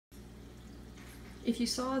If you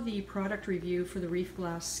saw the product review for the Reef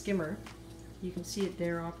glass skimmer, you can see it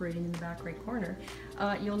there operating in the back right corner,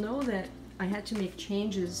 you'll know that I had to make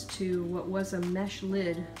changes to what was a mesh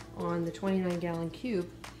lid on the 29-gallon cube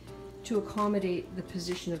to accommodate the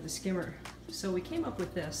position of the skimmer. So we came up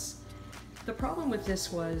with this. The problem with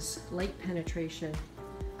this was light penetration.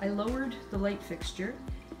 I lowered the light fixture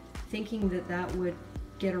thinking that that would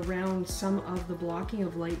get around some of the blocking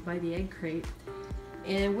of light by the egg crate,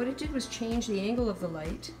 and what it did was change the angle of the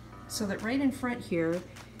light so that right in front here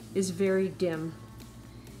is very dim.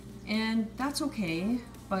 And that's okay,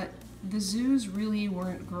 but the zoos really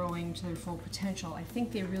weren't growing to their full potential. I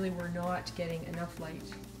think they really were not getting enough light.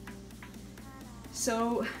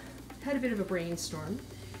 So had a bit of a brainstorm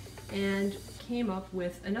and came up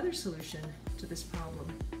with another solution to this problem.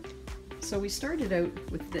 So we started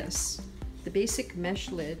out with this, the basic mesh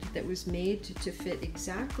lid that was made to fit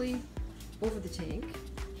exactly over the tank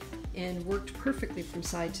and worked perfectly from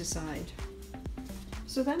side to side.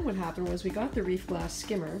 So then what happened was we got the Reef glass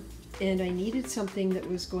skimmer, and I needed something that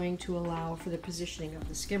was going to allow for the positioning of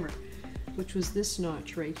the skimmer, which was this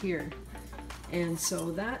notch right here. And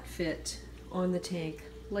so that fit on the tank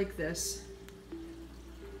like this,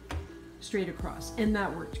 straight across, and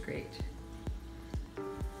that worked great.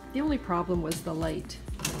 The only problem was the light.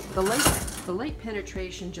 The light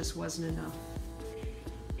penetration just wasn't enough.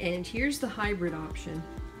 And here's the hybrid option.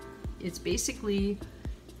 It's basically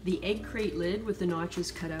the egg crate lid with the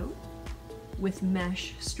notches cut out, with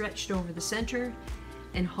mesh stretched over the center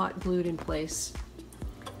and hot glued in place.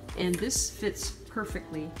 And this fits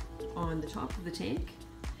perfectly on the top of the tank.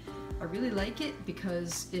 I really like it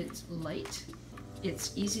because it's light,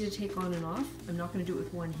 it's easy to take on and off. I'm not going to do it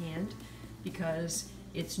with one hand because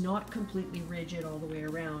it's not completely rigid all the way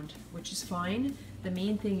around, which is fine. The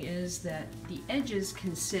main thing is that the edges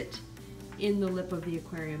can sit in the lip of the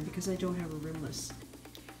aquarium because I don't have a rimless.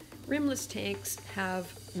 Rimless tanks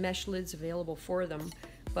have mesh lids available for them,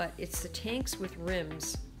 but it's the tanks with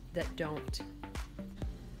rims that don't.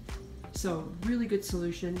 So really good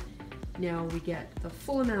solution. Now we get the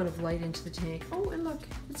full amount of light into the tank. Oh, and look,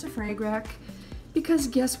 it's a frag rack. Because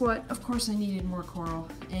guess what? Of course I needed more coral,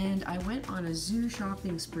 and I went on a zoo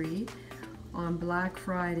shopping spree on Black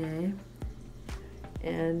Friday,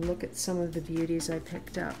 and look at some of the beauties I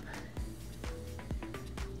picked up.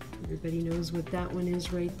 Everybody knows what that one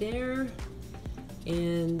is right there,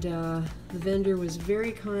 and the vendor was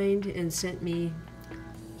very kind and sent me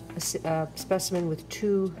a specimen with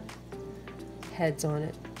 2 heads on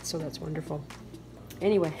it, so that's wonderful.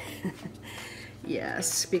 Anyway.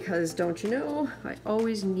 Yes, because don't you know, I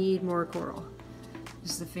always need more coral.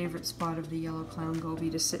 This is the favorite spot of the yellow clown goby,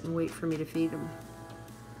 to sit and wait for me to feed him.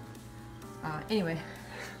 Anyway,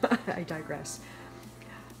 I digress.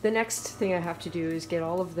 The next thing I have to do is get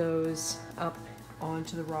all of those up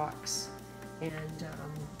onto the rocks and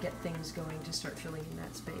get things going to start filling in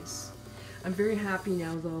that space. I'm very happy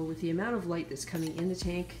now though with the amount of light that's coming in the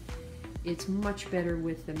tank. It's much better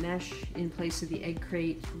with the mesh in place of the egg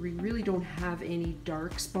crate. We really don't have any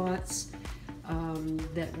dark spots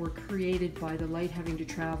that were created by the light having to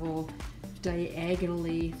travel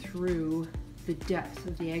diagonally through the depth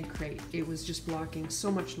of the egg crate. It was just blocking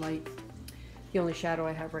so much light. The only shadow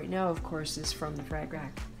I have right now, of course, is from the frag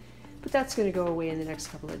rack. But that's going to go away in the next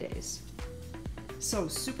couple of days. So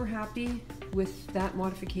super happy with that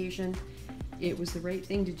modification. It was the right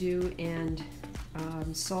thing to do, and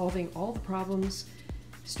solving all the problems,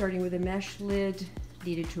 starting with a mesh lid,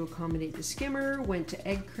 needed to accommodate the skimmer, went to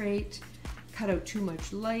egg crate, cut out too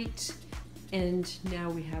much light, and now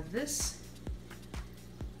we have this,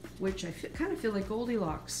 which I kind of feel like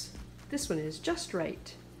Goldilocks. This one is just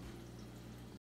right.